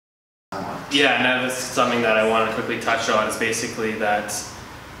Yeah, and that's something that I want to quickly touch on is basically that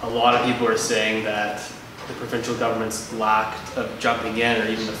a lot of people are saying that the provincial government's lack of jumping in, or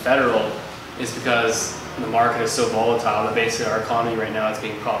even the federal, is because the market is so volatile that basically our economy right now is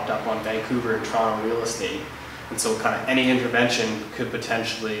being propped up on Vancouver and Toronto real estate. And so kind of any intervention could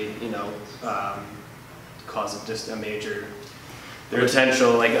potentially, cause just a major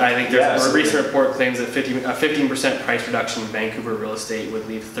potential. Like I think there's a recent report claims that 15% price reduction in Vancouver real estate would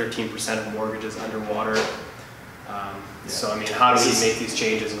leave 13% of mortgages underwater. So I mean, how do we make these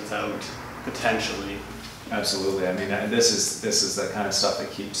changes without potentially? Absolutely. I mean, this is the kind of stuff that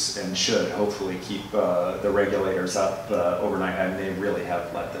keeps and should hopefully keep the regulators up overnight. And they really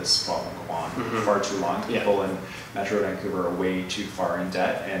have let this problem go on far too long. People in Metro Vancouver are way too far in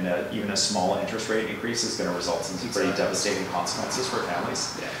debt, and even a small interest rate increase is going to result in some pretty devastating consequences for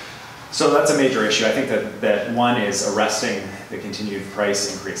families. Yeah. So that's a major issue. I think that one is arresting the continued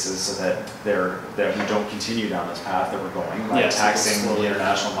price increases so that we don't continue down this path that we're going by taxing the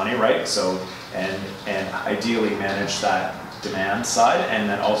international money, right? So and ideally manage that demand side, and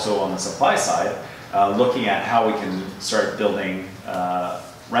then also on the supply side, looking at how we can start building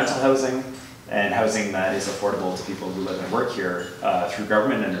rental housing and housing that is affordable to people who live and work here through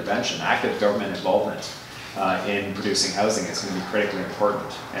government intervention, active government involvement. In producing housing is going to be critically important.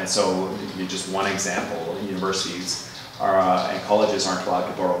 And so, just one example, universities and colleges aren't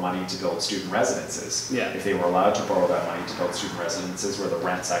allowed to borrow money to build student residences. Yeah. If they were allowed to borrow that money to build student residences where the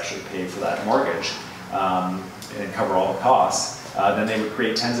rents actually pay for that mortgage and cover all the costs, then they would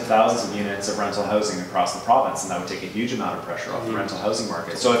create tens of thousands of units of rental housing across the province, and that would take a huge amount of pressure off the rental housing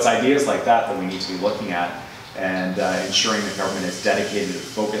market. So it's ideas like that we need to be looking at, and ensuring the government is dedicated and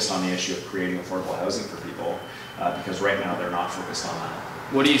focused on the issue of creating affordable housing for people, because right now they're not focused on that.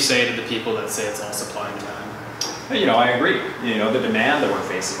 What do you say to the people that say it's all supply and demand? I agree. The demand that we're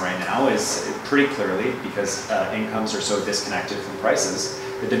facing right now is pretty clearly, because incomes are so disconnected from prices,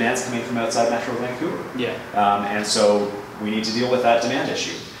 the demand's coming from outside Metro Vancouver. Yeah. And so we need to deal with that demand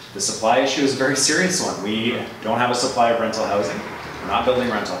issue. The supply issue is a very serious one. We don't have a supply of rental housing. We're not building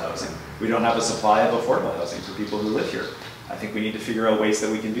rental housing. We don't have a supply of affordable housing for people who live here. I think we need to figure out ways that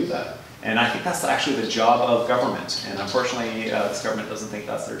we can do that. And I think that's actually the job of government. And unfortunately, this government doesn't think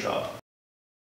that's their job.